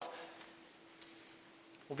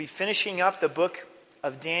We'll be finishing up the book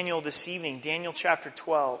of Daniel this evening, Daniel chapter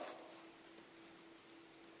 12.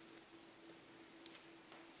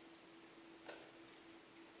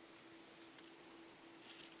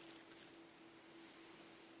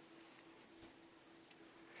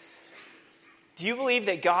 Do you believe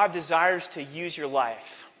that God desires to use your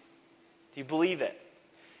life? Do you believe it?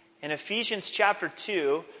 In Ephesians chapter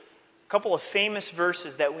 2, a couple of famous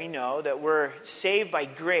verses that we know that we're saved by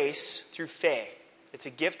grace through faith. It's a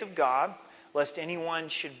gift of God, lest anyone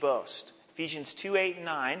should boast. Ephesians 2, 8, and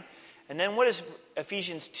 9. And then what does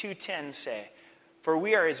Ephesians 2:10 say? For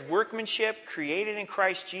we are his workmanship, created in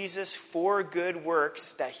Christ Jesus for good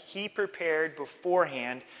works that he prepared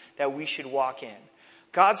beforehand that we should walk in.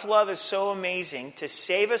 God's love is so amazing to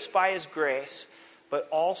save us by his grace, but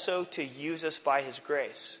also to use us by his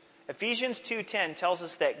grace. Ephesians 2:10 tells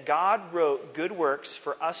us that God wrote good works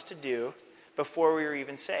for us to do before we were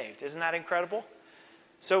even saved. Isn't that incredible?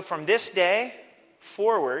 So from this day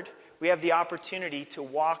forward, we have the opportunity to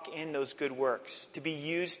walk in those good works, to be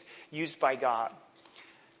used by God.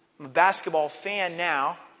 I'm a basketball fan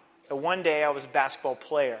now. But one day I was a basketball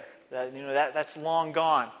player. That's long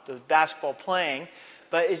gone, the basketball playing.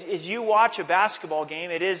 But as you watch a basketball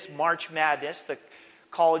game, it is March Madness. The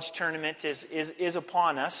college tournament is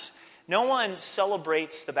upon us. No one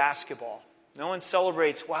celebrates the basketball. No one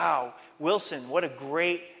celebrates, wow, Wilson, what a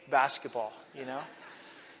great basketball,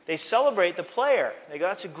 They celebrate the player. They go,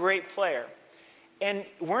 that's a great player. And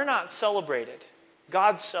we're not celebrated.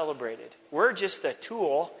 God's celebrated. We're just the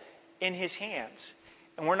tool in his hands.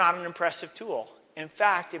 And we're not an impressive tool. In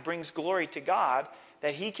fact, it brings glory to God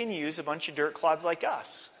that he can use a bunch of dirt clods like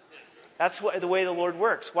us. That's the way the Lord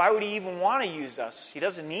works. Why would he even want to use us? He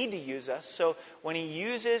doesn't need to use us. So when he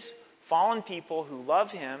uses fallen people who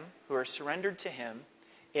love him, who are surrendered to him,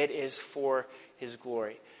 it is for his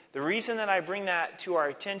glory. The reason that I bring that to our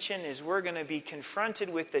attention is we're going to be confronted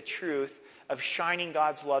with the truth of shining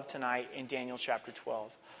God's love tonight in Daniel chapter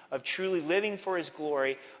 12. Of truly living for his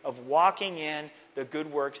glory, of walking in the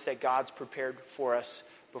good works that God's prepared for us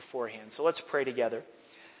beforehand. So let's pray together.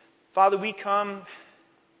 Father, we come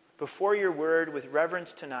before your word with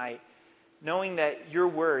reverence tonight, knowing that your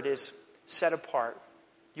word is set apart.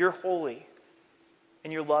 You're holy,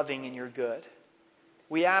 and you're loving, and you're good.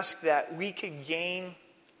 We ask that we could gain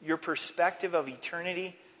your perspective of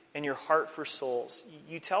eternity and your heart for souls.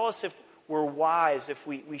 You tell us if we're wise, if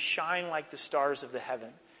we shine like the stars of the heaven.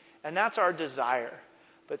 And that's our desire.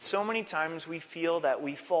 But so many times we feel that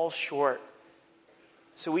we fall short.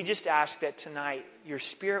 So we just ask that tonight your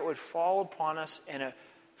Spirit would fall upon us in a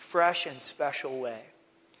fresh and special way.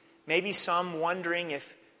 Maybe some wondering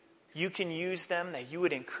if you can use them, that you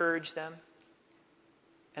would encourage them,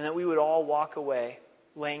 and that we would all walk away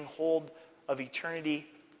laying hold of eternity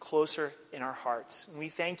closer in our hearts. And we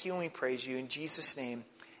thank you and we praise you. In Jesus' name,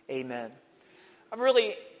 amen. I've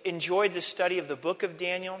really enjoyed the study of the book of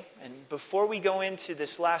Daniel. And before we go into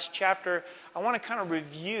this last chapter, I want to kind of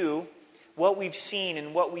review what we've seen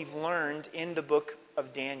and what we've learned in the book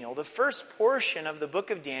of Daniel. The first portion of the book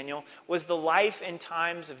of Daniel was the life and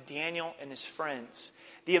times of Daniel and his friends.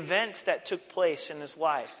 The events that took place in his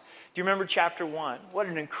life. Do you remember chapter 1? What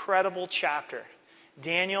an incredible chapter.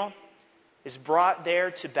 Daniel is brought there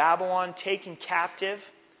to Babylon, taken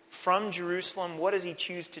captive from Jerusalem. What does he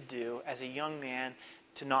choose to do as a young man?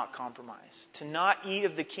 To not compromise. To not eat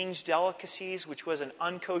of the king's delicacies, which was an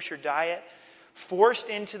unkosher diet. Forced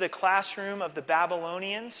into the classroom of the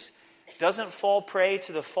Babylonians. Doesn't fall prey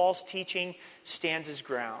to the false teaching. Stands his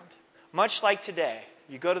ground. Much like today.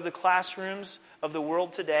 You go to the classrooms of the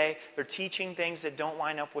world today, they're teaching things that don't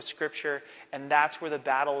line up with Scripture, and that's where the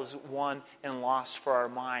battle is won and lost for our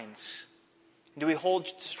minds. Do we hold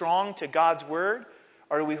strong to God's word,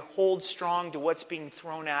 or do we hold strong to what's being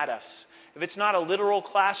thrown at us? If it's not a literal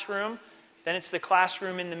classroom, then it's the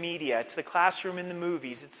classroom in the media, it's the classroom in the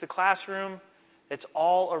movies, it's the classroom that's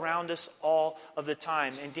all around us all of the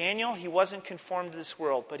time. And Daniel, he wasn't conformed to this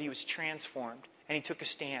world, but he was transformed, and he took a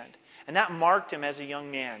stand. And that marked him as a young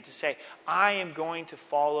man to say, I am going to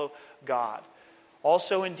follow God.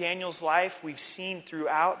 Also in Daniel's life, we've seen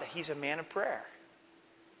throughout that he's a man of prayer.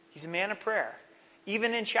 He's a man of prayer.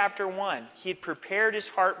 Even in chapter 1, he had prepared his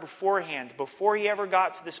heart beforehand, before he ever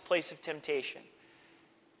got to this place of temptation.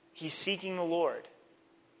 He's seeking the Lord.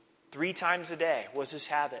 3 times a day was his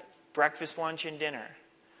habit. Breakfast, lunch, and dinner.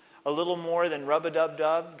 A little more than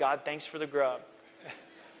rub-a-dub-dub, God, thanks for the grub.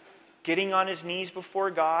 Getting on his knees before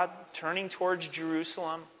God, turning towards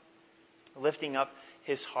Jerusalem, lifting up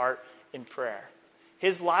his heart in prayer.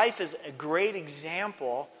 His life is a great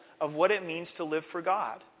example of what it means to live for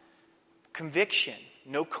God. conviction,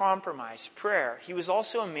 no compromise, prayer. He was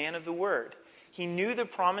also a man of the word. He knew the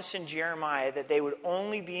promise in Jeremiah that they would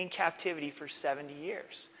only be in captivity for 70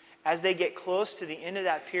 years. As they get close to the end of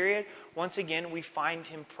that period, once again, we find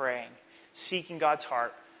him praying, seeking God's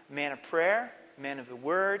heart. A man of prayer, a man of the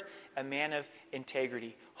word, a man of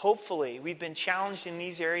integrity. Hopefully, we've been challenged in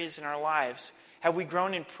these areas in our lives. Have we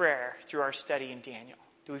grown in prayer through our study in Daniel?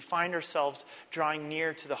 Do we find ourselves drawing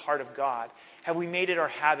near to the heart of God? Have we made it our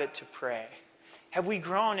habit to pray? Have we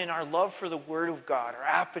grown in our love for the Word of God, our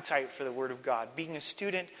appetite for the Word of God, being a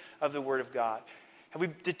student of the Word of God? Have we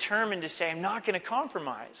determined to say, I'm not going to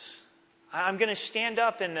compromise? I'm going to stand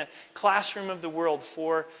up in the classroom of the world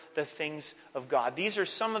for the things of God. These are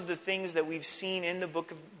some of the things that we've seen in the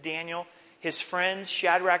book of Daniel. His friends,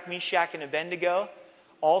 Shadrach, Meshach, and Abednego,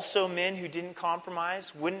 also men who didn't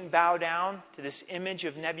compromise, wouldn't bow down to this image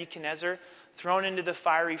of Nebuchadnezzar, thrown into the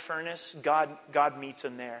fiery furnace. God meets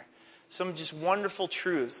them there. Some just wonderful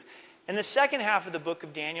truths. And the second half of the book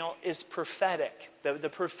of Daniel is prophetic. The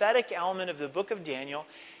prophetic element of the book of Daniel.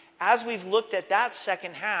 As we've looked at that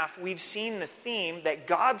second half, we've seen the theme that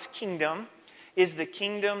God's kingdom is the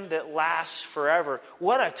kingdom that lasts forever.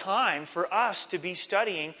 What a time for us to be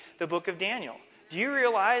studying the book of Daniel. Do you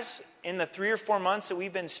realize in the 3 or 4 months that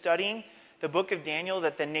we've been studying the book of Daniel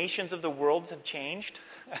that the nations of the world have changed?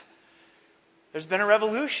 There's been a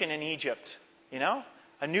revolution in Egypt, you know?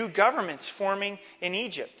 A new government's forming in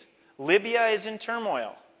Egypt. Libya is in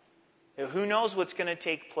turmoil. Who knows what's going to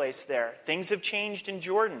take place there? Things have changed in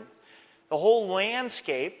Jordan. The whole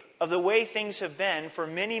landscape of the way things have been for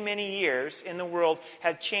many, many years in the world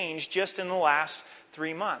have changed just in the last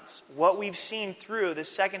 3 months. What we've seen through the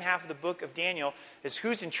second half of the book of Daniel is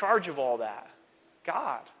who's in charge of all that?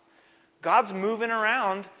 God. God's moving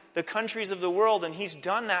around the countries of the world, and he's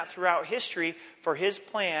done that throughout history for his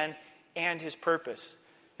plan and his purpose.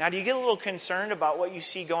 Now, do you get a little concerned about what you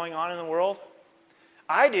see going on in the world?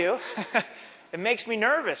 I do. It makes me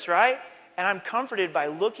nervous, right? And I'm comforted by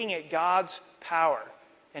looking at God's power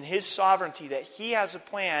and his sovereignty, that he has a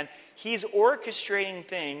plan. He's orchestrating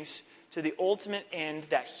things to the ultimate end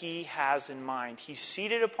that he has in mind. He's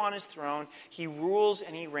seated upon his throne. He rules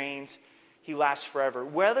and he reigns. He lasts forever.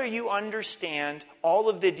 Whether you understand all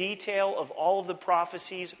of the detail of all of the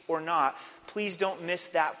prophecies or not, please don't miss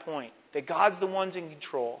that point. That God's the one's in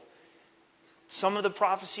control. Some of the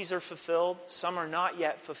prophecies are fulfilled. Some are not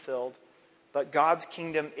yet fulfilled. But God's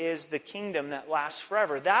kingdom is the kingdom that lasts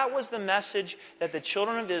forever. That was the message that the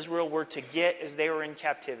children of Israel were to get as they were in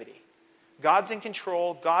captivity. God's in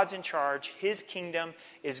control. God's in charge. His kingdom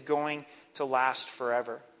is going to last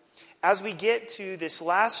forever. As we get to this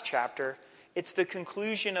last chapter, it's the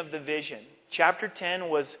conclusion of the vision. Chapter 10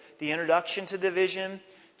 was the introduction to the vision.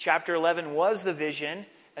 Chapter 11 was the vision.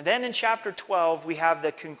 And then in chapter 12, we have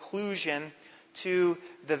the conclusion to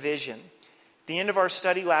the vision. The end of our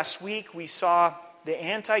study last week, we saw the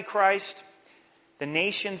Antichrist, the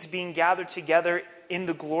nations being gathered together in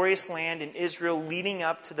the glorious land in Israel, leading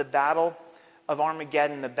up to the battle of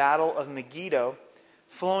Armageddon, the battle of Megiddo,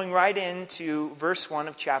 flowing right into verse 1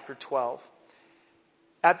 of chapter 12.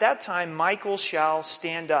 At that time, Michael shall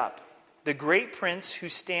stand up, the great prince who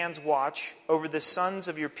stands watch over the sons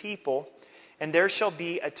of your people, and there shall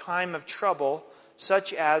be a time of trouble,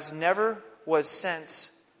 such as never was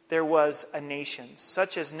since there was a nation.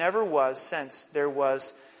 Such as never was since there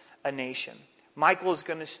was a nation. Michael is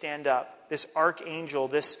going to stand up, this archangel,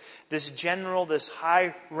 this general, this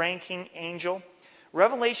high-ranking angel.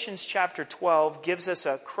 Revelations chapter 12 gives us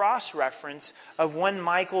a cross-reference of when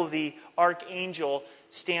Michael the archangel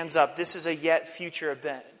stands up. This is a yet future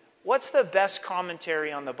event. What's the best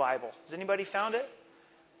commentary on the Bible? Has anybody found it?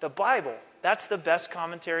 The Bible. That's the best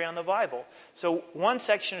commentary on the Bible. So one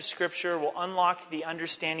section of Scripture will unlock the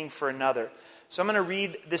understanding for another. So I'm going to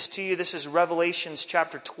read this to you. This is Revelations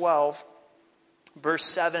chapter 12, verse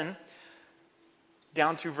 7,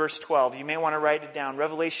 down through verse 12. You may want to write it down.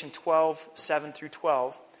 Revelation 12, 7 through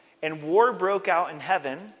 12. And war broke out in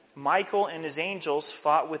heaven. Michael and his angels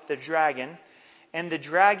fought with the dragon, and the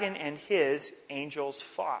dragon and his angels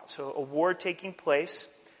fought. So a war taking place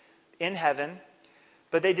in heaven.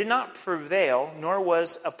 But they did not prevail, nor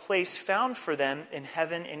was a place found for them in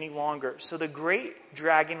heaven any longer. So the great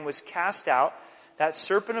dragon was cast out, that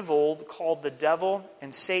serpent of old called the devil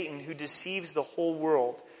and Satan, who deceives the whole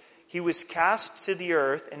world. He was cast to the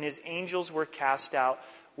earth, and his angels were cast out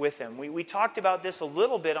with him. We talked about this a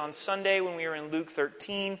little bit on Sunday when we were in Luke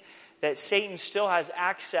 13, that Satan still has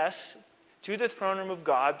access to the throne room of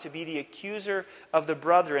God to be the accuser of the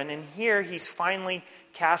brethren. And here he's finally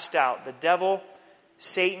cast out. The devil,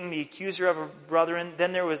 Satan, the accuser of our brethren.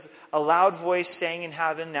 Then there was a loud voice saying in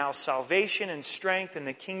heaven, now salvation and strength in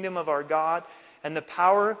the kingdom of our God and the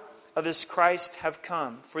power of his Christ have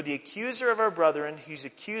come. For the accuser of our brethren, who's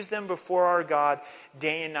accused them before our God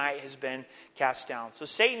day and night, has been cast down. So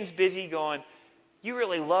Satan's busy going, you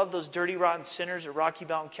really love those dirty, rotten sinners at Rocky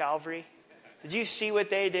Mountain Calvary? Did you see what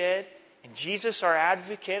they did? And Jesus, our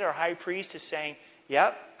advocate, our high priest, is saying,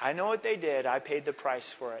 yep, I know what they did. I paid the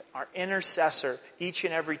price for it. Our intercessor each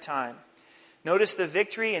and every time. Notice the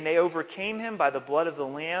victory, and they overcame him by the blood of the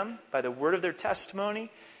Lamb, by the word of their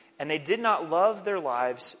testimony, and they did not love their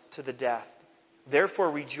lives to the death. Therefore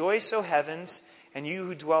rejoice, O heavens, and you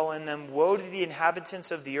who dwell in them. Woe to the inhabitants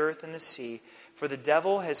of the earth and the sea, for the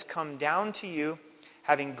devil has come down to you,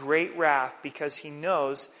 having great wrath, because he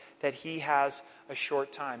knows that he has a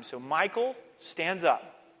short time. So Michael stands up.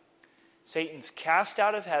 Satan's cast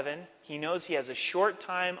out of heaven. He knows he has a short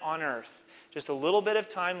time on earth, just a little bit of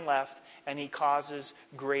time left, and he causes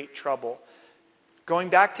great trouble. Going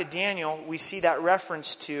back to Daniel, we see that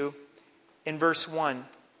reference to in verse 1.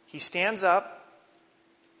 He stands up,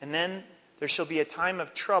 and then there shall be a time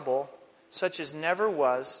of trouble, such as never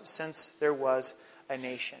was since there was a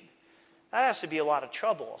nation. That has to be a lot of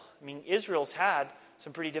trouble. I mean, Israel's had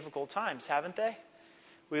some pretty difficult times, haven't they?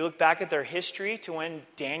 We look back at their history to when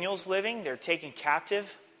Daniel's living. They're taken captive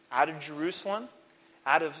out of Jerusalem,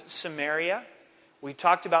 out of Samaria. We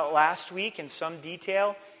talked about last week in some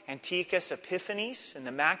detail Antiochus Epiphanes and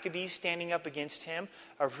the Maccabees standing up against him.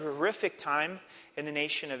 A horrific time in the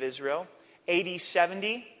nation of Israel. AD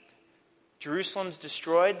 70, Jerusalem's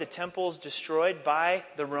destroyed. The temple's destroyed by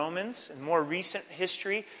the Romans. In more recent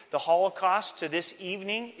history, the Holocaust. To this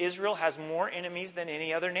evening, Israel has more enemies than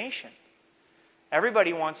any other nation.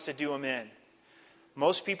 Everybody wants to do them in.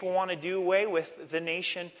 Most people want to do away with the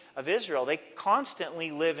nation of Israel. They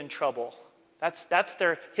constantly live in trouble. That's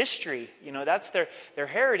their history. You know, that's their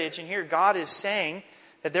heritage. And here God is saying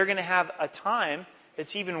that they're going to have a time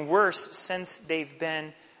that's even worse since they've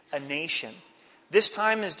been a nation. This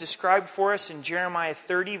time is described for us in Jeremiah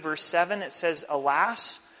 30, verse 7. It says,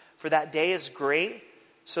 alas, for that day is great,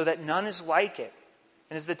 so that none is like it.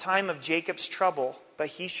 And is the time of Jacob's trouble, but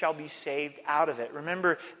he shall be saved out of it.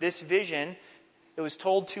 Remember, this vision, it was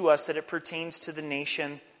told to us that it pertains to the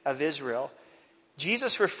nation of Israel.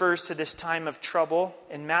 Jesus refers to this time of trouble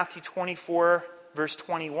in Matthew 24, verse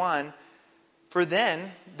 21. For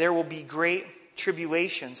then there will be great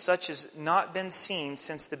tribulation, such as not been seen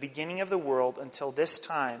since the beginning of the world until this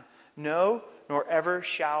time. No, nor ever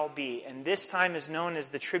shall be. And this time is known as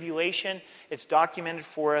the tribulation. It's documented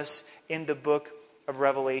for us in the book of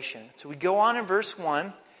Revelation. So we go on in verse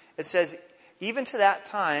 1. It says, even to that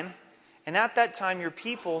time, and at that time your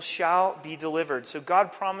people shall be delivered. So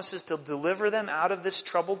God promises to deliver them out of this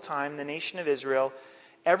troubled time, the nation of Israel,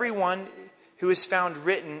 everyone who is found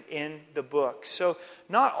written in the book. So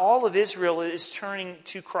not all of Israel is turning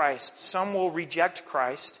to Christ. Some will reject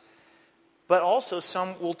Christ, but also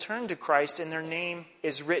some will turn to Christ and their name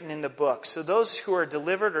is written in the book. So those who are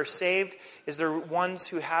delivered or saved is the ones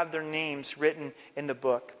who have their names written in the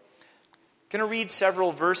book. I'm going to read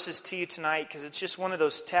several verses to you tonight because it's just one of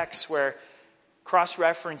those texts where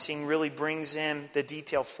cross-referencing really brings in the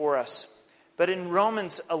detail for us. But in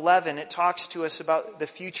Romans 11, it talks to us about the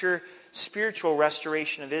future spiritual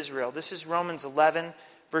restoration of Israel. This is Romans 11,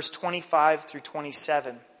 verse 25 through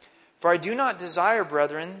 27. For I do not desire,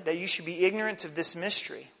 brethren, that you should be ignorant of this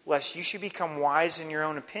mystery, lest you should become wise in your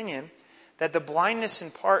own opinion, that the blindness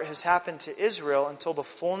in part has happened to Israel until the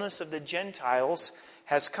fullness of the Gentiles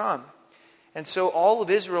has come. And so all of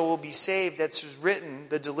Israel will be saved. That's written,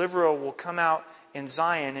 the deliverer will come out in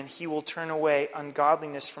Zion, and he will turn away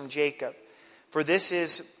ungodliness from Jacob. For this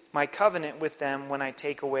is my covenant with them when I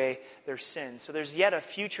take away their sins. So there's yet a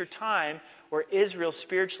future time where Israel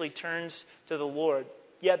spiritually turns to the Lord.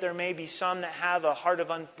 Yet there may be some that have a heart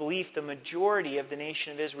of unbelief. The majority of the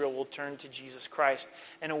nation of Israel will turn to Jesus Christ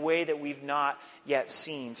in a way that we've not yet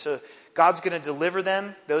seen. So God's going to deliver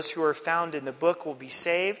them. Those who are found in the book will be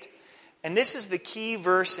saved. And this is the key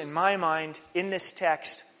verse in my mind in this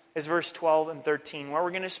text, is verse 12 and 13, where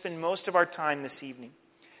we're going to spend most of our time this evening.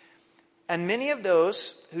 And many of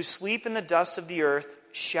those who sleep in the dust of the earth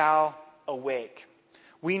shall awake.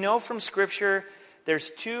 We know from Scripture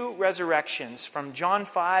there's two resurrections from John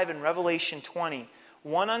 5 and Revelation 20.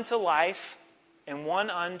 One unto life and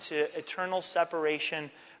one unto eternal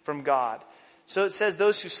separation from God. So it says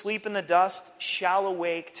those who sleep in the dust shall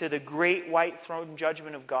awake to the great white throne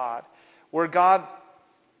judgment of God, where God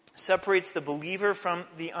separates the believer from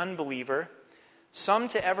the unbeliever, some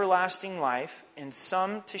to everlasting life, and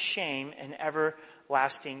some to shame and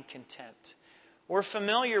everlasting contempt. We're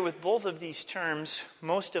familiar with both of these terms,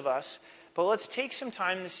 most of us, but let's take some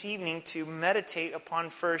time this evening to meditate upon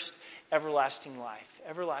first everlasting life.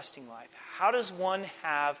 Everlasting life. How does one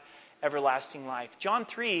have everlasting life? John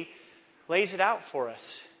 3 lays it out for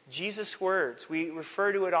us. Jesus' words, we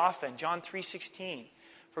refer to it often. John 3:16.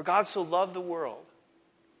 For God so loved the world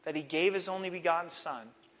that he gave his only begotten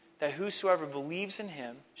Son, that whosoever believes in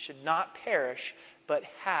him should not perish, but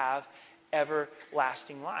have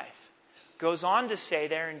everlasting life. Goes on to say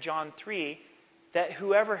there in John 3 that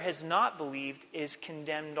whoever has not believed is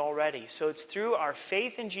condemned already. So it's through our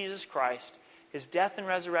faith in Jesus Christ, his death and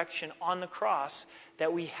resurrection on the cross,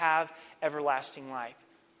 that we have everlasting life.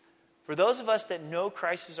 For those of us that know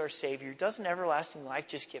Christ as our Savior, doesn't everlasting life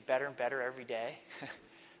just get better and better every day? I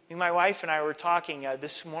mean, my wife and I were talking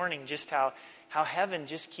this morning just how heaven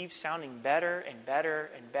just keeps sounding better and better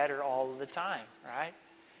and better all the time, right?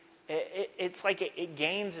 It's like it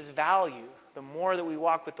gains its value. The more that we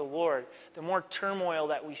walk with the Lord, the more turmoil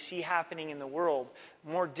that we see happening in the world,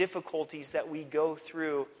 the more difficulties that we go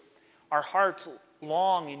through, our hearts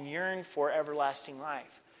long and yearn for everlasting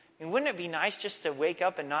life. I mean, wouldn't it be nice just to wake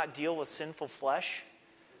up and not deal with sinful flesh?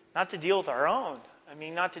 Not to deal with our own. I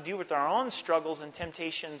mean, not to deal with our own struggles and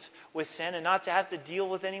temptations with sin, and not to have to deal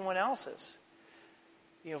with anyone else's.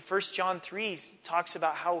 You know, 1 John 3 talks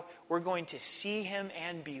about how we're going to see him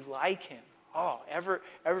and be like him. Oh,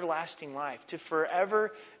 everlasting life. To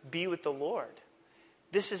forever be with the Lord.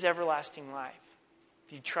 This is everlasting life.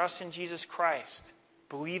 If you trust in Jesus Christ,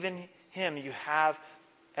 believe in him, you have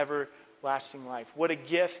everlasting life. What a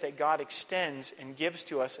gift that God extends and gives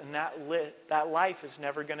to us, and that life is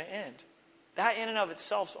never going to end. That in and of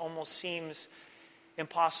itself almost seems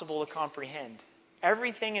impossible to comprehend.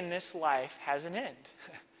 Everything in this life has an end.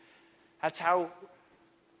 That's how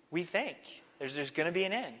we think. There's going to be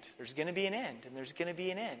an end. There's going to be an end. And there's going to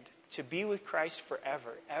be an end. To be with Christ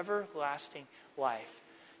forever. Everlasting life.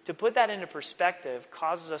 To put that into perspective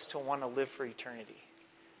causes us to want to live for eternity.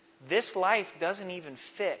 This life doesn't even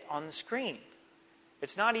fit on the screen.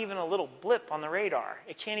 It's not even a little blip on the radar.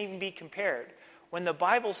 It can't even be compared. When the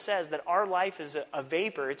Bible says that our life is a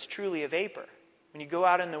vapor, it's truly a vapor. When you go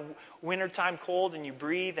out in the wintertime cold and you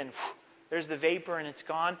breathe and there's the vapor and it's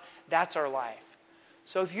gone, that's our life.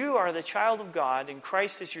 So if you are the child of God and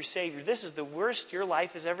Christ is your Savior, this is the worst your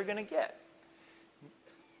life is ever going to get.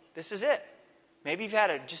 This is it. Maybe you've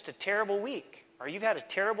had just a terrible week, or you've had a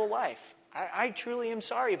terrible life. I truly am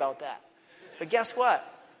sorry about that. But guess what?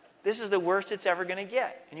 This is the worst it's ever going to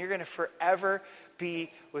get. And you're going to forever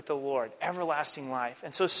be with the Lord. Everlasting life.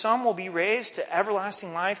 And so some will be raised to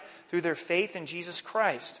everlasting life through their faith in Jesus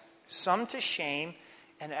Christ. Some to shame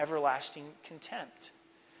and everlasting contempt.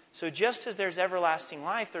 So just as there's everlasting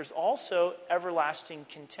life, there's also everlasting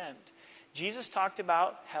contempt. Jesus talked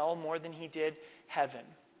about hell more than he did heaven.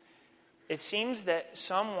 It seems that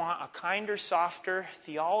some want a kinder, softer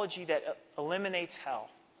theology that eliminates hell.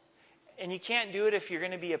 And you can't do it if you're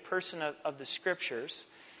going to be a person of the Scriptures.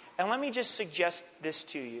 And let me just suggest this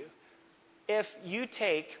to you. If you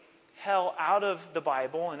take hell out of the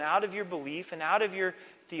Bible and out of your belief and out of your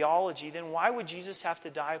theology, then why would Jesus have to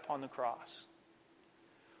die upon the cross?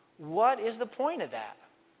 What is the point of that?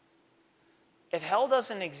 If hell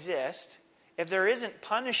doesn't exist, if there isn't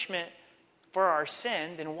punishment for our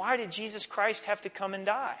sin, then why did Jesus Christ have to come and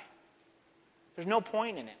die? There's no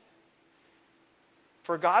point in it.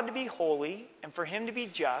 For God to be holy and for him to be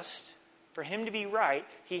just, for him to be right,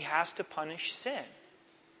 he has to punish sin.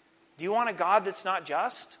 Do you want a God that's not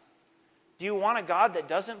just? Do you want a God that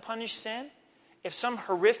doesn't punish sin? If some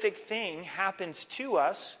horrific thing happens to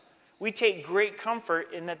us, we take great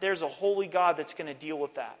comfort in that there's a holy God that's going to deal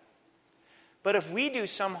with that. But if we do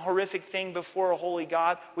some horrific thing before a holy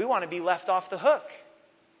God, we want to be left off the hook.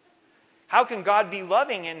 How can God be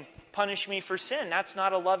loving and punish me for sin? That's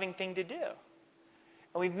not a loving thing to do.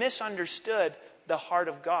 And we've misunderstood the heart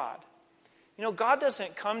of God. You know, God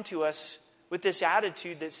doesn't come to us with this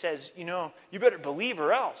attitude that says, you know, you better believe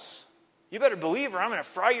or else. You better believe or I'm going to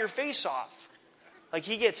fry your face off. Like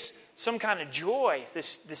he gets some kind of joy,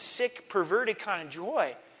 this sick, perverted kind of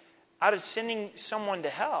joy out of sending someone to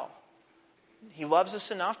hell. He loves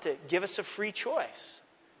us enough to give us a free choice,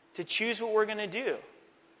 to choose what we're going to do.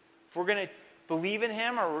 If we're going to believe in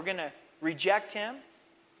him or we're going to reject him,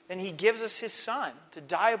 then he gives us his Son to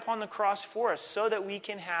die upon the cross for us so that we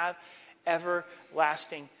can have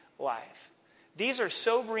everlasting life. These are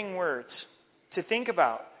sobering words to think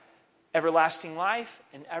about. Everlasting life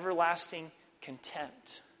and everlasting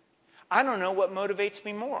contempt. I don't know what motivates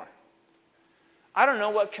me more. I don't know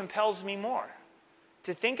what compels me more.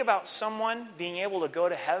 To think about someone being able to go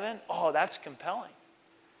to heaven, oh, that's compelling.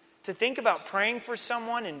 To think about praying for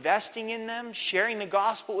someone, investing in them, sharing the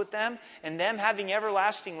gospel with them, and them having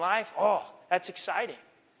everlasting life, that's exciting.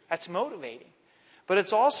 That's motivating. But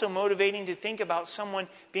it's also motivating to think about someone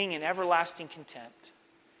being in everlasting contempt,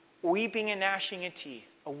 weeping and gnashing of teeth,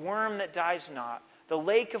 a worm that dies not, the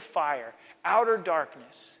lake of fire, outer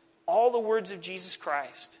darkness, all the words of Jesus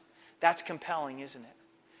Christ. That's compelling, isn't it?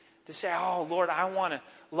 To say, oh, Lord, I want to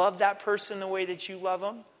love that person the way that you love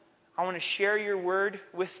them. I want to share your word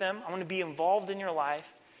with them. I want to be involved in your life.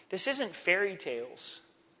 This isn't fairy tales.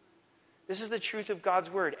 This is the truth of God's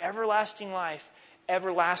word. Everlasting life,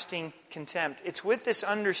 everlasting contempt. It's with this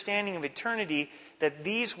understanding of eternity that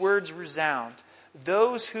these words resound.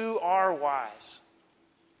 Those who are wise.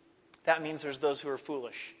 That means there's those who are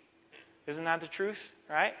foolish. Isn't that the truth?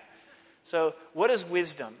 Right? So what is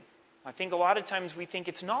wisdom? I think a lot of times we think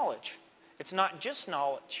it's knowledge. It's not just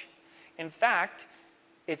knowledge. In fact,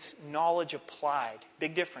 it's knowledge applied.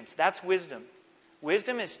 Big difference. That's wisdom.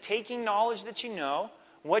 Wisdom is taking knowledge that you know,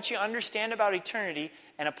 what you understand about eternity,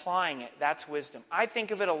 and applying it. That's wisdom. I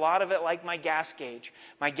think of it, a lot of it, like my gas gauge.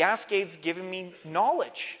 My gas gauge's giving me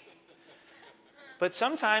knowledge. But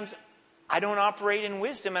sometimes I don't operate in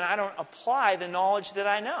wisdom and I don't apply the knowledge that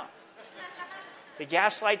I know. The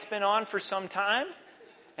gas light's been on for some time,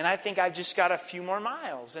 and I think I've just got a few more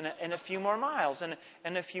miles, and a few more miles,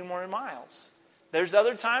 and a few more miles. There's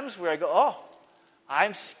other times where I go,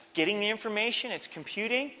 I'm getting the information, it's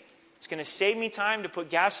computing, it's going to save me time to put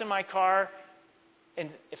gas in my car, and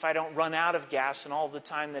if I don't run out of gas and all the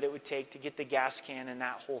time that it would take to get the gas can and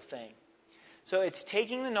that whole thing. So it's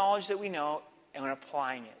taking the knowledge that we know and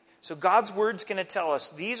applying it. So God's word's going to tell us,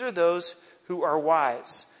 these are those who are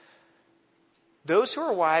wise. Those who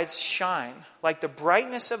are wise shine like the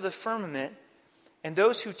brightness of the firmament, and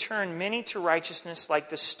those who turn many to righteousness like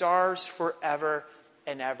the stars forever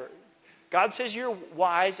and ever. God says you're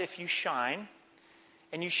wise if you shine,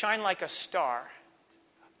 and you shine like a star.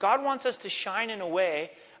 God wants us to shine in a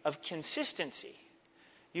way of consistency.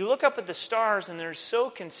 You look up at the stars and they're so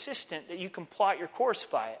consistent that you can plot your course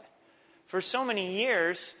by it. For so many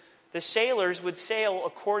years, the sailors would sail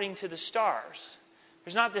according to the stars.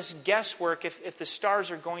 There's not this guesswork if the stars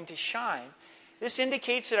are going to shine. This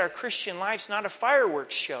indicates that our Christian life's not a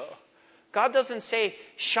fireworks show. God doesn't say,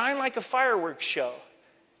 shine like a fireworks show.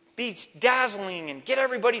 Be dazzling and get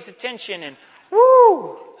everybody's attention and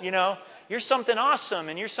woo! You're something awesome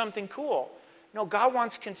and you're something cool. No, God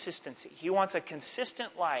wants consistency. He wants a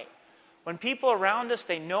consistent light. When people around us,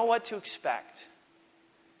 they know what to expect.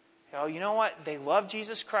 You know what? They love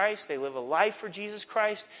Jesus Christ. They live a life for Jesus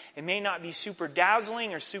Christ. It may not be super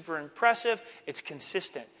dazzling or super impressive. It's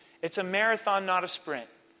consistent. It's a marathon, not a sprint.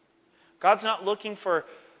 God's not looking for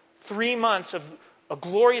 3 months of a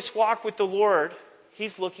glorious walk with the Lord.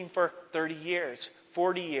 He's looking for 30 years,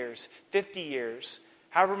 40 years, 50 years.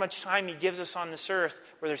 However much time He gives us on this earth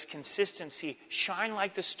where there's consistency. Shine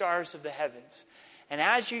like the stars of the heavens. And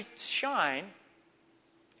as you shine,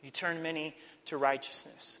 you turn many to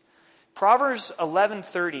righteousness. Proverbs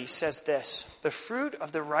 11:30 says this, the fruit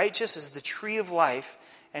of the righteous is the tree of life,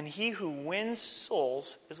 and he who wins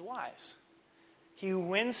souls is wise. He who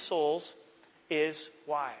wins souls is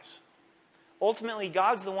wise. Ultimately,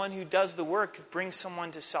 God's the one who does the work to bring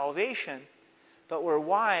someone to salvation, but we're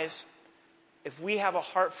wise if we have a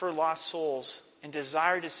heart for lost souls and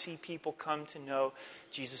desire to see people come to know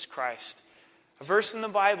Jesus Christ. A verse in the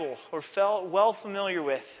Bible we're well familiar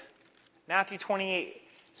with, Matthew 28.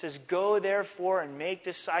 It says, go therefore and make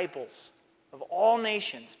disciples of all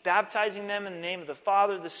nations, baptizing them in the name of the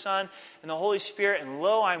Father, the Son, and the Holy Spirit. And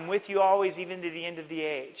lo, I'm with you always, even to the end of the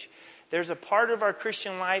age. There's a part of our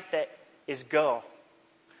Christian life that is go.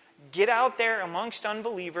 Get out there amongst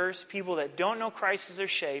unbelievers, people that don't know Christ as their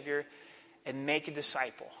Savior, and make a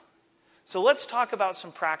disciple. So let's talk about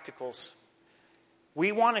some practicals.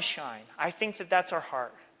 We want to shine. I think that that's our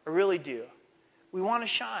heart. I really do. We want to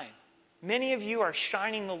shine. Many of you are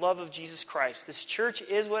shining the love of Jesus Christ. This church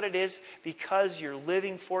is what it is because you're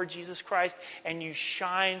living for Jesus Christ and you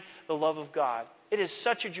shine the love of God. It is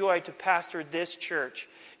such a joy to pastor this church.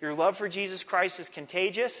 Your love for Jesus Christ is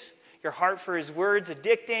contagious. Your heart for His words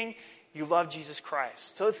addicting. You love Jesus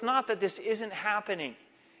Christ. So it's not that this isn't happening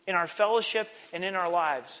in our fellowship and in our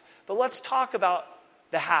lives. But let's talk about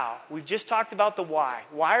the how. We've just talked about the why.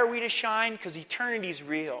 Why are we to shine? Because eternity is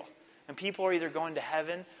real. And people are either going to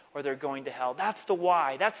heaven or they're going to hell. That's the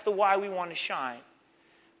why. That's the why we want to shine.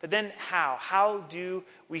 But then how? How do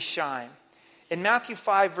we shine? In Matthew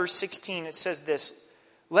 5, verse 16, it says this,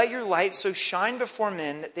 let your light so shine before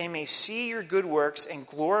men that they may see your good works and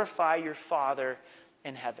glorify your Father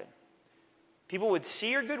in heaven. People would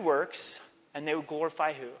see your good works and they would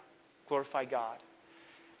glorify who? glorify God.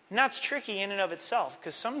 And that's tricky in and of itself,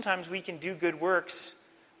 because sometimes we can do good works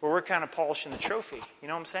where we're kind of polishing the trophy. You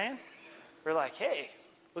know what I'm saying? We're like, hey,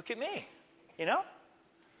 look at me. You know?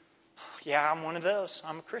 Yeah, I'm one of those.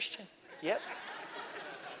 I'm a Christian. Yep.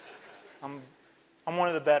 I'm one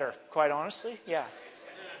of the better, quite honestly. Yeah.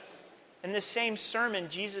 In this same sermon,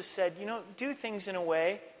 Jesus said, do things in a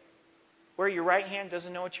way where your right hand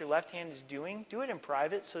doesn't know what your left hand is doing. Do it in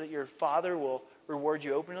private so that your Father will reward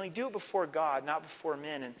you openly. Do it before God, not before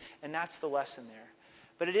men. And that's the lesson there.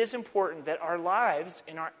 But it is important that our lives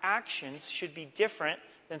and our actions should be different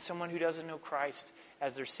than someone who doesn't know Christ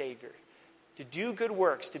as their Savior. To do good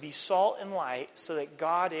works, to be salt and light so that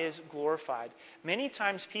God is glorified. Many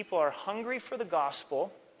times people are hungry for the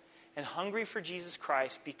gospel and hungry for Jesus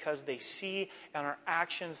Christ because they see in our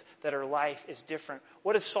actions that our life is different.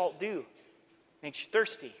 What does salt do? Makes you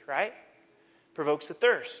thirsty, right? Provokes a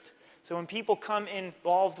thirst. So when people come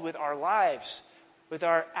involved with our lives, with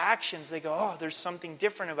our actions, they go, oh, there's something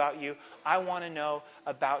different about you. I want to know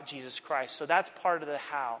about Jesus Christ. So that's part of the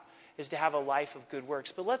how, is to have a life of good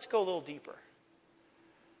works. But let's go a little deeper.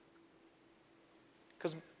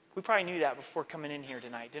 Because we probably knew that before coming in here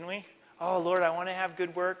tonight, didn't we? Oh, Lord, I want to have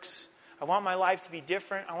good works. I want my life to be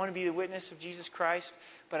different. I want to be the witness of Jesus Christ.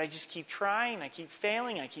 But I just keep trying, I keep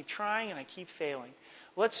failing, I keep trying, and I keep failing.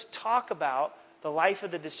 Let's talk about the life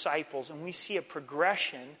of the disciples, and we see a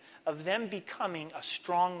progression of them becoming a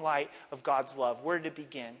strong light of God's love. Where did it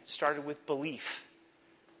begin? It started with belief.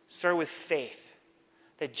 It started with faith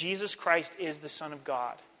that Jesus Christ is the Son of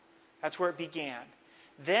God. That's where it began.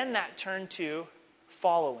 Then that turned to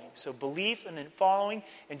following. So belief and then following.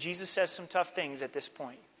 And Jesus says some tough things at this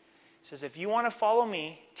point. He says, if you want to follow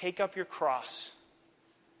me, take up your cross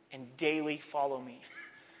and daily follow me.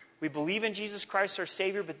 We believe in Jesus Christ, our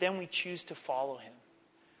Savior, but then we choose to follow him.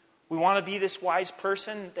 We want to be this wise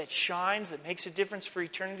person that shines, that makes a difference for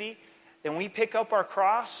eternity. Then we pick up our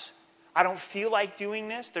cross. I don't feel like doing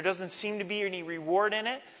this. There doesn't seem to be any reward in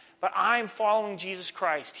it. But I'm following Jesus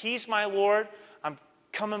Christ. He's my Lord. I'm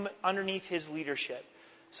coming underneath his leadership.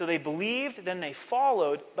 So they believed, then they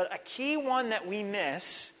followed. But a key one that we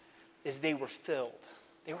miss is they were filled.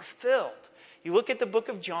 They were filled. You look at the book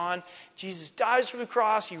of John. Jesus dies from the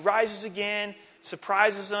cross. He rises again.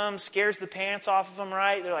 Surprises them, scares the pants off of them,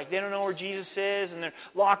 right? They're like, they don't know where Jesus is, and they're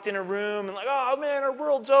locked in a room, and like, oh man, our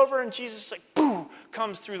world's over, and Jesus like, boo,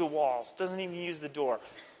 comes through the walls, doesn't even use the door.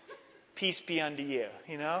 Peace be unto you,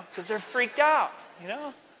 because they're freaked out,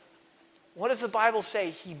 What does the Bible say?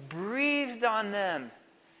 He breathed on them,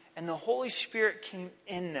 and the Holy Spirit came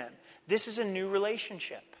in them. This is a new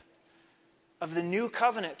relationship of the new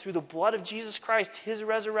covenant through the blood of Jesus Christ, his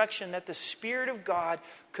resurrection, that the Spirit of God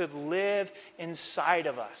could live inside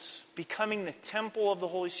of us, becoming the temple of the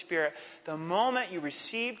Holy Spirit. The moment you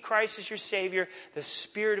received Christ as your Savior, the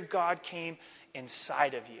Spirit of God came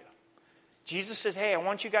inside of you. Jesus says, hey, I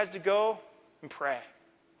want you guys to go and pray.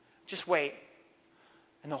 Just wait.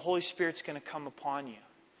 And the Holy Spirit's going to come upon you.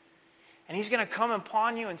 And he's going to come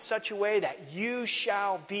upon you in such a way that you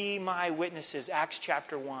shall be my witnesses. Acts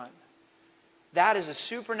chapter 1. That is a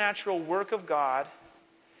supernatural work of God,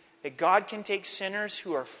 that God can take sinners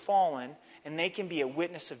who are fallen and they can be a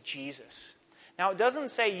witness of Jesus. Now, it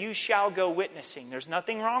doesn't say you shall go witnessing. There's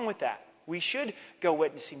nothing wrong with that. We should go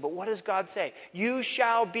witnessing. But what does God say? You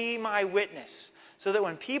shall be my witness. So that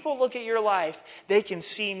when people look at your life, they can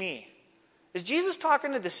see me. Is Jesus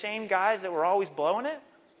talking to the same guys that were always blowing it?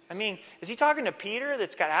 I mean, is he talking to Peter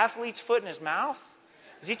that's got athlete's foot in his mouth?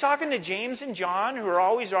 Is he talking to James and John who are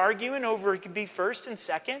always arguing over it could be first and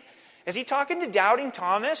second? Is he talking to doubting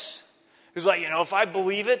Thomas who's like, if I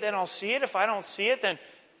believe it, then I'll see it. If I don't see it, then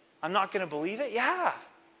I'm not going to believe it? Yeah.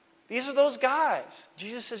 These are those guys.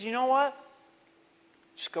 Jesus says, you know what?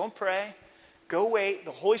 Just go and pray. Go wait.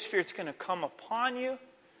 The Holy Spirit's going to come upon you,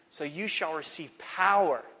 so you shall receive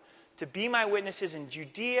power to be my witnesses in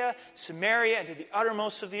Judea, Samaria, and to the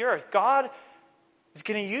uttermost of the earth. God is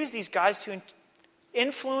going to use these guys to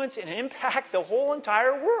influence and impact the whole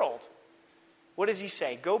entire world. What does he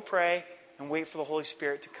say? Go pray and wait for the Holy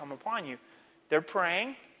Spirit to come upon you. They're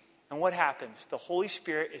praying, and what happens? The Holy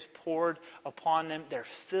Spirit is poured upon them. They're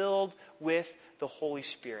filled with the Holy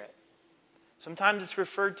Spirit. Sometimes it's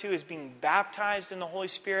referred to as being baptized in the Holy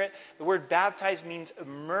Spirit. The word baptized means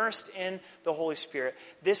immersed in the Holy Spirit.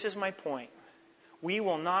 This is my point. We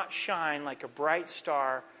will not shine like a bright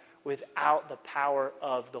star without the power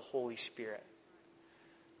of the Holy Spirit.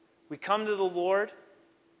 We come to the Lord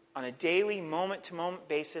on a daily, moment-to-moment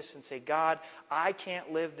basis and say, God, I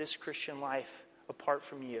can't live this Christian life apart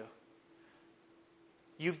from you.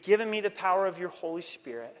 You've given me the power of your Holy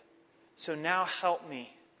Spirit, so now help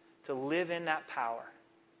me to live in that power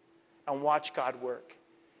and watch God work.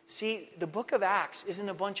 See, the book of Acts isn't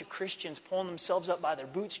a bunch of Christians pulling themselves up by their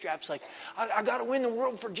bootstraps like, I got to win the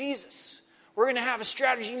world for Jesus. We're going to have a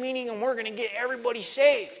strategy meeting and we're going to get everybody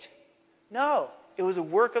saved. No, it was a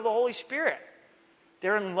work of the Holy Spirit.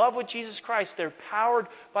 They're in love with Jesus Christ. They're powered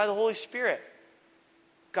by the Holy Spirit.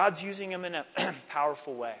 God's using them in a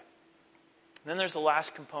powerful way. Then there's the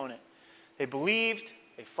last component. They believed,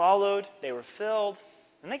 they followed, they were filled,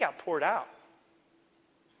 and they got poured out.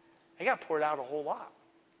 They got poured out a whole lot.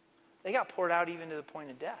 They got poured out even to the point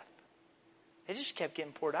of death. They just kept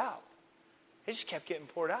getting poured out. They just kept getting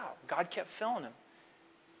poured out. God kept filling them,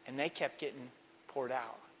 and they kept getting poured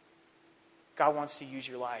out. God wants to use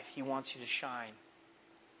your life. He wants you to shine.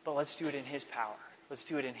 But let's do it in His power. Let's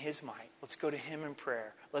do it in His might. Let's go to Him in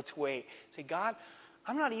prayer. Let's wait. Say, God,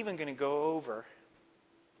 I'm not even going to go over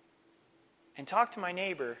and talk to my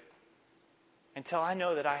neighbor until I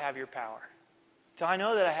know that I have your power. Until I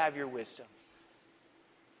know that I have your wisdom.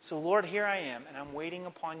 So, Lord, here I am, and I'm waiting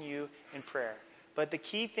upon you in prayer. But the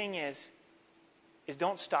key thing is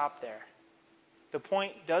don't stop there. The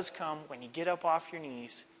point does come when you get up off your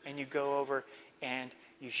knees and you go over and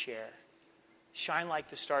you share. Shine like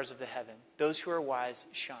the stars of the heaven. Those who are wise,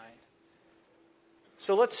 shine.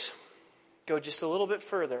 So let's go just a little bit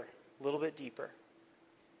further, a little bit deeper.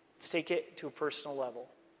 Let's take it to a personal level.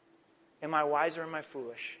 Am I wise or am I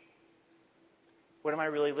foolish? What am I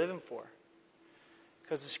really living for?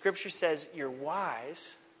 Because the scripture says you're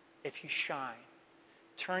wise if you shine,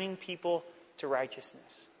 turning people to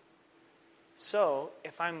righteousness. So,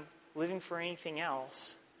 if I'm living for anything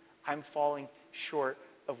else, I'm falling short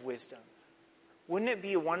of wisdom. Wouldn't it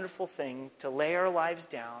be a wonderful thing to lay our lives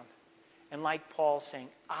down and like Paul saying,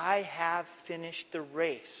 I have finished the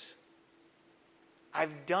race.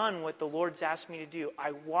 I've done what the Lord's asked me to do.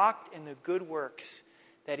 I walked in the good works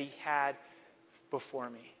that He had before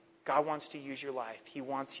me. God wants to use your life. He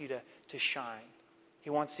wants you to shine.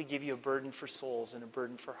 He wants to give you a burden for souls and a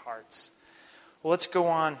burden for hearts. Well, let's go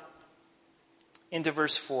on into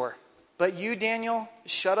verse 4. But you, Daniel,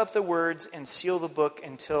 shut up the words and seal the book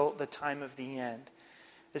until the time of the end.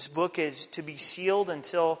 This book is to be sealed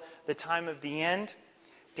until the time of the end.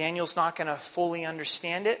 Daniel's not going to fully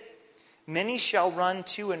understand it. Many shall run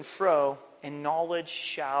to and fro, and knowledge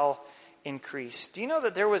shall increase. Do you know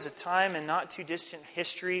that there was a time in not too distant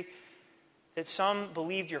history that some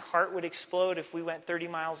believed your heart would explode if we went 30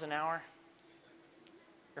 miles an hour?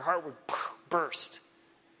 Your heart would burst.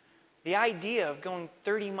 The idea of going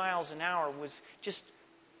 30 miles an hour was just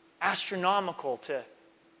astronomical to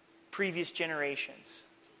previous generations.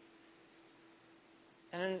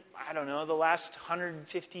 And then, I don't know, the last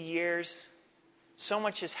 150 years, so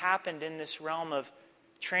much has happened in this realm of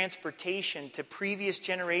transportation to previous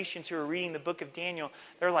generations who are reading the book of Daniel.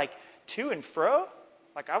 They're like, to and fro?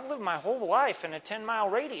 Like, I've lived my whole life in a 10-mile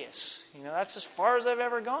radius. You know, that's as far as I've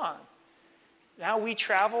ever gone. Now we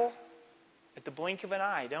travel at the blink of an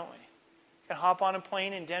eye, don't we? You can hop on a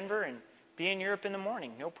plane in Denver and be in Europe in the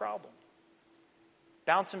morning, no problem.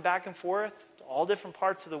 Bouncing back and forth to all different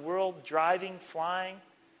parts of the world, driving, flying,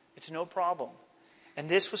 it's no problem. And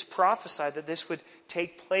this was prophesied that this would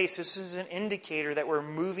take place. This is an indicator that we're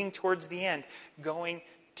moving towards the end, going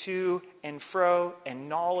to and fro, and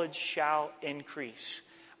knowledge shall increase.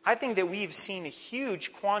 I think that we've seen a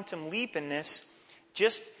huge quantum leap in this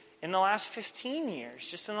just in the last 15 years,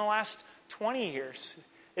 just in the last 20 years.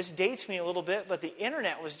 This dates me a little bit, but the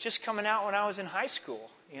internet was just coming out when I was in high school,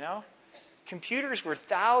 you know? Computers were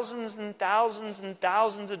thousands and thousands and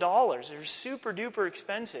thousands of dollars. They were super duper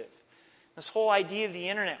expensive. This whole idea of the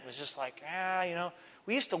internet was just like, you know,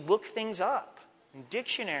 we used to look things up in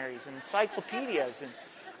dictionaries and encyclopedias, and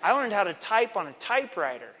I learned how to type on a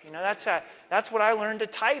typewriter. You know, that's what I learned to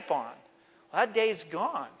type on. Well, that day's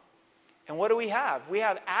gone. And what do we have? We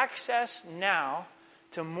have access now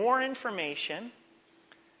to more information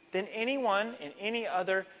than anyone in any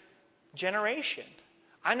other generation.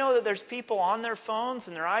 I know that there's people on their phones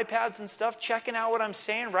and their iPads and stuff checking out what I'm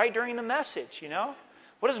saying right during the message, you know?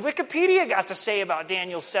 What does Wikipedia got to say about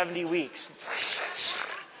Daniel's 70 weeks?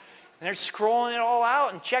 And they're scrolling it all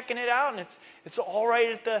out and checking it out, and it's all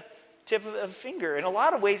right at the tip of the finger. In a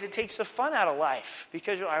lot of ways, it takes the fun out of life,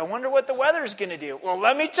 because I wonder what the weather's going to do. Well,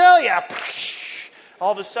 let me tell you.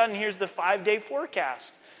 All of a sudden, here's the 5-day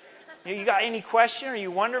forecast. You got any question or you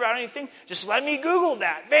wonder about anything? Just let me Google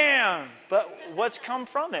that. Bam! But what's come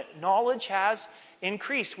from it? Knowledge has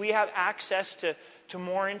increased. We have access to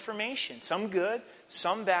more information. Some good,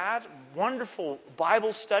 some bad. Wonderful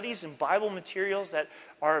Bible studies and Bible materials that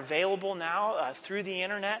are available now through the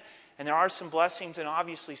internet. And there are some blessings and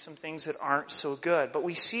obviously some things that aren't so good. But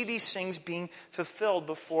we see these things being fulfilled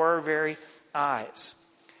before our very eyes.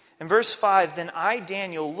 In verse 5, then I,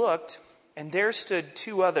 Daniel, looked, and there stood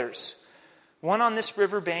two others, one on this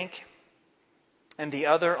riverbank and the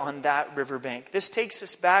other on that riverbank. This takes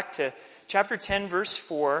us back to chapter 10, verse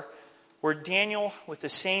 4, where Daniel, with the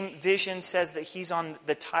same vision, says that he's on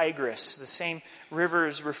the Tigris. The same river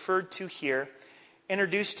is referred to here.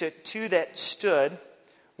 Introduced to two that stood,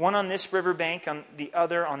 one on this riverbank, on the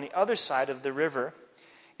other side of the river.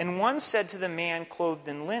 And one said to the man clothed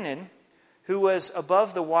in linen, who was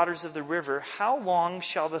above the waters of the river, how long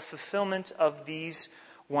shall the fulfillment of these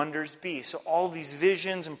wonders be? So all of these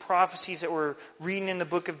visions and prophecies that we're reading in the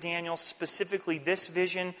book of Daniel, specifically this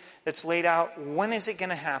vision that's laid out, when is it going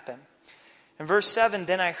to happen? In verse 7,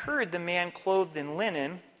 then I heard the man clothed in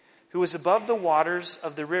linen, who was above the waters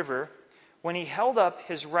of the river, when he held up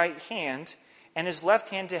his right hand and his left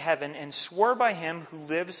hand to heaven, and swore by him who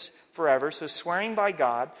lives forever, so swearing by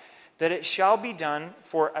God, that it shall be done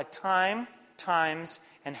for a time, times,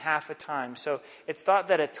 and half a time. So it's thought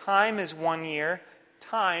that a time is 1 year,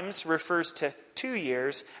 times refers to 2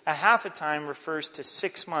 years, a half a time refers to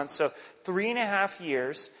 6 months, so 3.5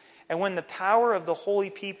 years. And when the power of the holy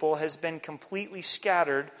people has been completely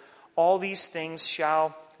scattered, all these things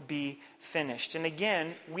shall be finished. And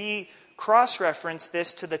again, we cross-reference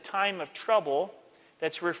this to the time of trouble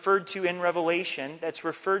that's referred to in Revelation, that's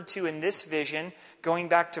referred to in this vision, going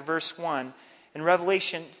back to verse 1. In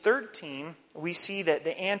Revelation 13, we see that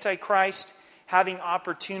the Antichrist having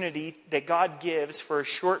opportunity that God gives for a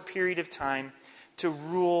short period of time to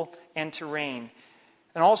rule and to reign.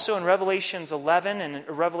 And also in Revelations 11 and in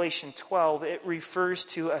Revelation 12, it refers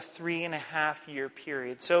to a 3.5-year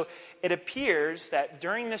period. So it appears that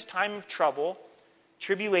during this time of trouble,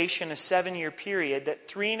 tribulation, a 7-year period, that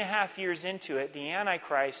 3.5 years into it, the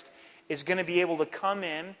Antichrist is going to be able to come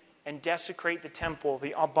in and desecrate the temple,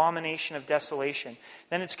 the abomination of desolation.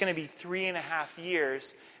 Then it's going to be 3.5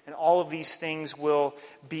 years, and all of these things will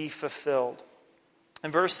be fulfilled. In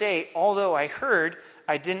verse 8, although I heard,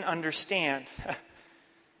 I didn't understand.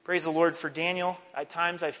 Praise the Lord for Daniel. At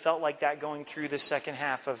times I felt like that going through the second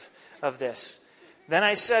half of this. Then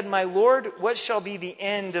I said, my Lord, what shall be the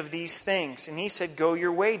end of these things? And he said, go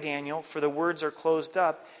your way, Daniel, for the words are closed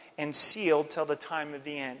up and sealed till the time of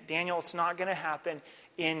the end. Daniel, it's not going to happen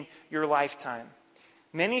in your lifetime.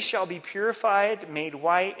 Many shall be purified, made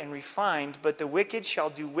white, and refined, but the wicked shall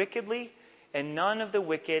do wickedly, and none of the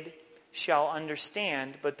wicked shall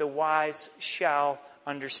understand, but the wise shall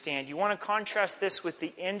understand. You want to contrast this with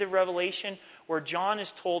the end of Revelation, where John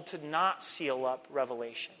is told to not seal up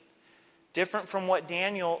Revelation. Different from what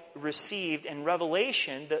Daniel received in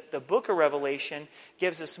Revelation, the book of Revelation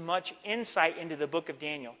gives us much insight into the book of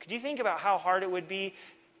Daniel. Could you think about how hard it would be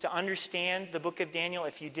to understand the book of Daniel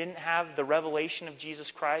if you didn't have the revelation of Jesus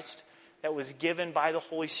Christ that was given by the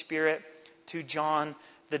Holy Spirit to John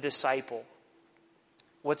the disciple?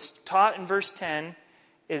 What's taught in verse 10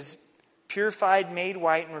 is purified, made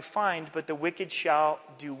white, and refined, but the wicked shall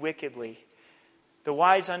do wickedly. The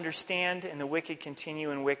wise understand, and the wicked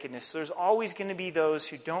continue in wickedness. So there's always going to be those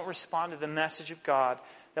who don't respond to the message of God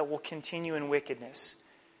that will continue in wickedness.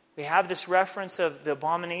 We have this reference of the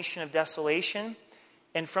abomination of desolation,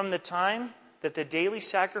 and from the time that the daily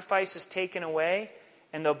sacrifice is taken away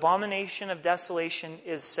and the abomination of desolation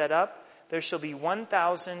is set up, there shall be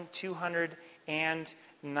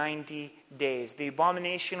 1,290 days. The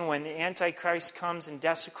abomination when the Antichrist comes and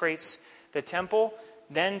desecrates the temple,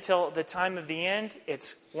 then till the time of the end,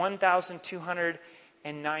 it's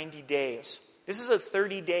 1,290 days. This is a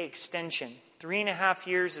 30-day extension. 3.5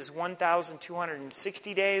 years is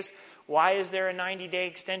 1,260 days. Why is there a 90-day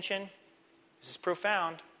extension? This is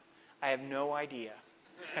profound. I have no idea.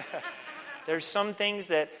 There's some things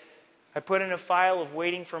that I put in a file of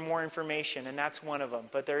waiting for more information, and that's one of them.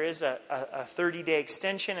 But there is a 30-day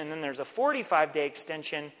extension, and then there's a 45-day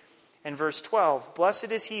extension in verse 12.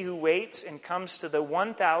 Blessed is he who waits and comes to the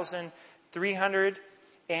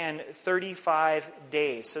 1,335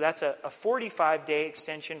 days. So that's a 45-day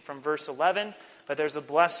extension from verse 11, but there's a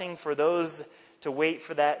blessing for those to wait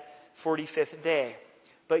for that 45th day.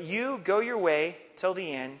 But you go your way till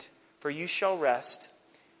the end, for you shall rest,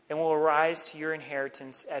 and will arise to your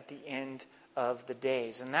inheritance at the end of the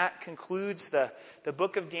days. And that concludes the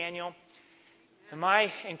book of Daniel. And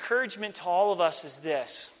my encouragement to all of us is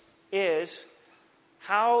this, is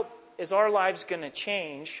how is our lives going to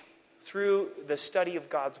change through the study of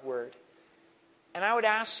God's Word? And I would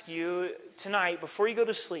ask you tonight, before you go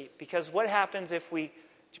to sleep, because what happens if we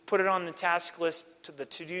put it on the task list, to the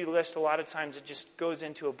to-do list, a lot of times it just goes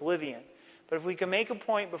into oblivion. But if we can make a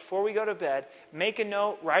point before we go to bed, make a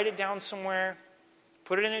note, write it down somewhere,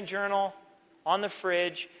 put it in a journal, on the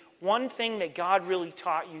fridge, one thing that God really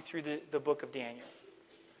taught you through the book of Daniel.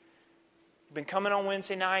 You've been coming on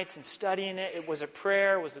Wednesday nights and studying it. Was it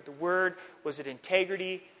prayer? Was it the word? Was it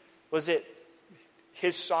integrity? Was it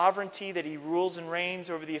his sovereignty that he rules and reigns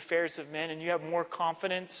over the affairs of men and you have more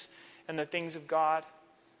confidence in the things of God?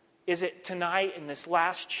 Is it tonight in this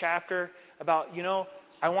last chapter about,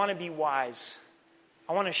 I want to be wise.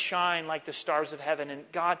 I want to shine like the stars of heaven. And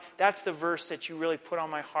God, that's the verse that you really put on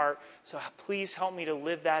my heart. So please help me to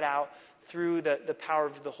live that out through the power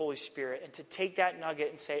of the Holy Spirit. And to take that nugget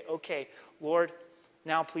and say, okay, Lord,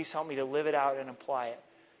 now please help me to live it out and apply it.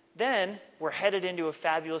 Then we're headed into a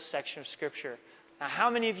fabulous section of Scripture. Now,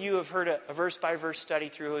 how many of you have heard a verse-by-verse study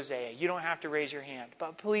through Hosea? You don't have to raise your hand,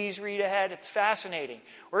 but please read ahead. It's fascinating.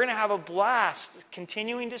 We're going to have a blast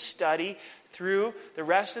continuing to study through the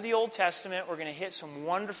rest of the Old Testament. We're going to hit some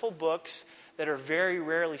wonderful books that are very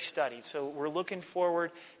rarely studied. So we're looking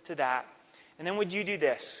forward to that. And then would you do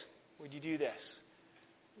this? Would you do this?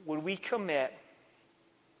 Would we commit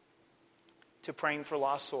to praying for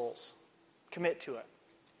lost souls? Commit to it.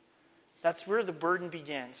 That's where the burden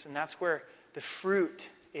begins, and that's where the fruit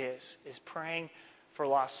is praying for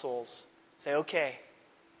lost souls. Say, okay,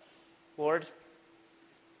 Lord,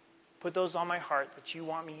 put those on my heart that you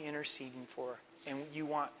want me interceding for and you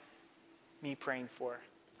want me praying for.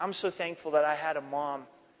 I'm so thankful that I had a mom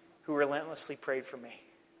who relentlessly prayed for me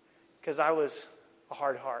because I was a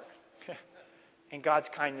hard heart. And God's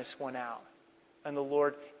kindness went out. And the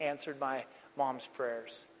Lord answered my mom's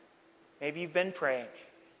prayers. Maybe you've been praying.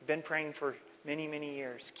 You've been praying for many, many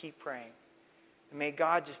years. Keep praying. And may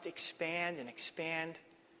God just expand and expand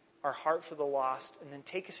our heart for the lost, and then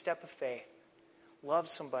take a step of faith. Love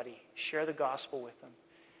somebody. Share the gospel with them.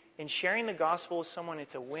 In sharing the gospel with someone,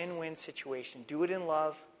 it's a win-win situation. Do it in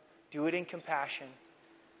love. Do it in compassion.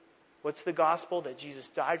 What's the gospel? That Jesus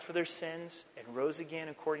died for their sins and rose again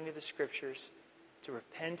according to the Scriptures to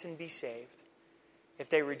repent and be saved. If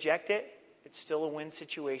they reject it, it's still a win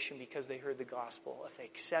situation because they heard the gospel. If they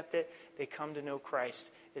accept it, they come to know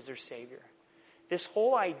Christ as their Savior. This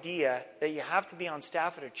whole idea that you have to be on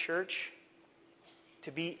staff at a church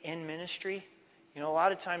to be in ministry, a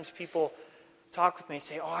lot of times people talk with me and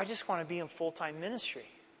say, I just want to be in full-time ministry.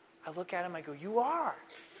 I look at them, I go, you are.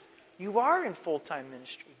 You are in full-time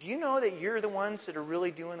ministry. Do you know that you're the ones that are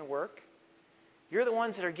really doing the work? You're the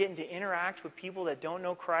ones that are getting to interact with people that don't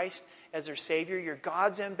know Christ as their Savior. You're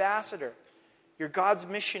God's ambassador. You're God's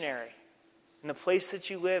missionary in the place that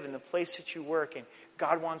you live, in the place that you work, and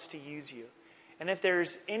God wants to use you. And if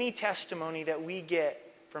there's any testimony that we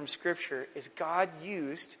get from Scripture, is God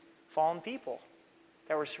used fallen people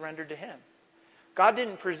that were surrendered to Him. God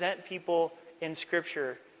didn't present people in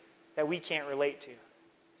Scripture that we can't relate to.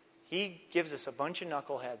 He gives us a bunch of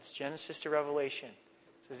knuckleheads, Genesis to Revelation.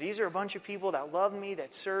 Says, these are a bunch of people that love me,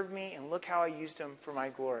 that served me, and look how I used them for my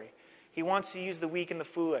glory. He wants to use the weak and the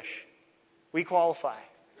foolish. We qualify.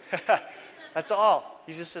 That's all.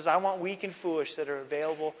 He just says, I want weak and foolish that are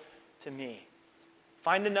available to me.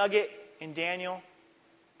 Find the nugget in Daniel.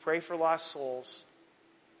 Pray for lost souls.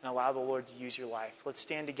 And allow the Lord to use your life. Let's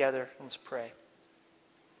stand together and let's pray.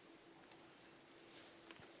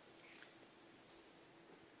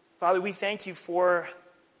 Father, we thank you for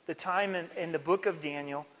the time in the book of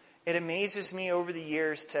Daniel. It amazes me over the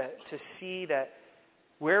years to see that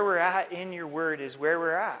where we're at in your word is where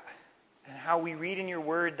we're at. And how we read in your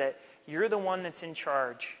word that you're the one that's in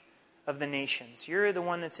charge of the nations. You're the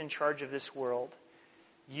one that's in charge of this world.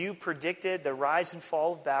 You predicted the rise and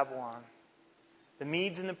fall of Babylon, the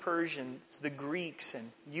Medes and the Persians, the Greeks,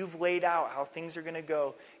 and you've laid out how things are going to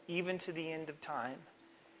go even to the end of time.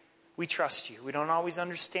 We trust you. We don't always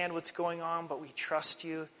understand what's going on, but we trust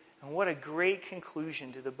you. And what a great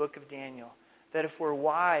conclusion to the book of Daniel, that if we're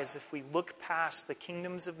wise, if we look past the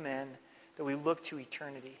kingdoms of men, that we look to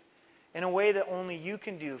eternity. In a way that only you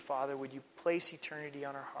can do, Father, would you place eternity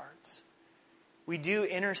on our hearts? We do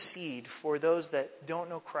intercede for those that don't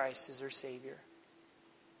know Christ as their Savior.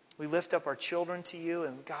 We lift up our children to you,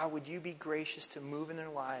 and God, would you be gracious to move in their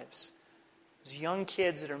lives? Those young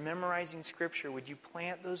kids that are memorizing Scripture, would you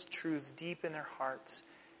plant those truths deep in their hearts?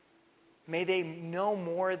 May they know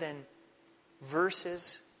more than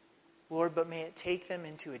verses, Lord, but may it take them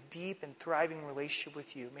into a deep and thriving relationship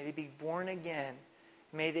with you. May they be born again.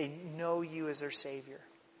 May they know you as their Savior.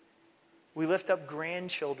 We lift up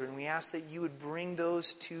grandchildren. We ask that you would bring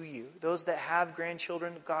those to you. Those that have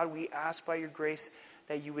grandchildren, God, we ask by your grace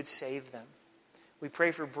that you would save them. We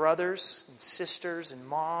pray for brothers and sisters and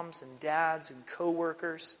moms and dads and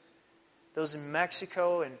co-workers. those in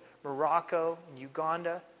Mexico and Morocco and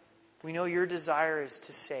Uganda. We know your desire is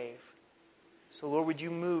to save. So, Lord, would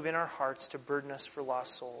you move in our hearts to burden us for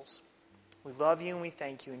lost souls? We love you and we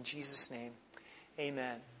thank you. In Jesus' name,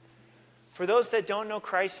 amen. For those that don't know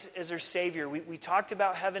Christ as their Savior, we talked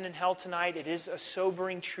about heaven and hell tonight. It is a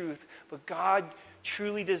sobering truth, but God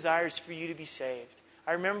truly desires for you to be saved.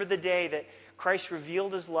 I remember the day that Christ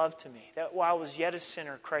revealed his love to me, that while I was yet a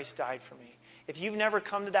sinner, Christ died for me. If you've never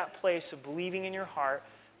come to that place of believing in your heart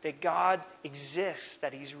that God exists,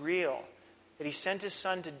 that he's real, that he sent his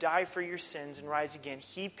son to die for your sins and rise again,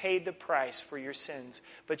 he paid the price for your sins,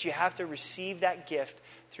 but you have to receive that gift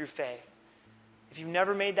through faith. If you've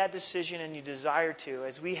never made that decision and you desire to,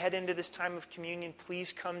 as we head into this time of communion,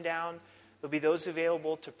 please come down. There'll be those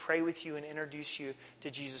available to pray with you and introduce you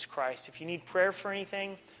to Jesus Christ. If you need prayer for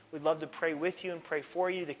anything, we'd love to pray with you and pray for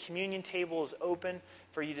you. The communion table is open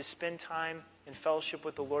for you to spend time in fellowship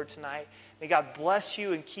with the Lord tonight. May God bless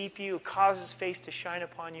you and keep you, cause his face to shine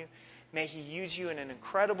upon you. May he use you in an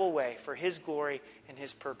incredible way for his glory and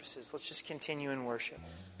his purposes. Let's just continue in worship.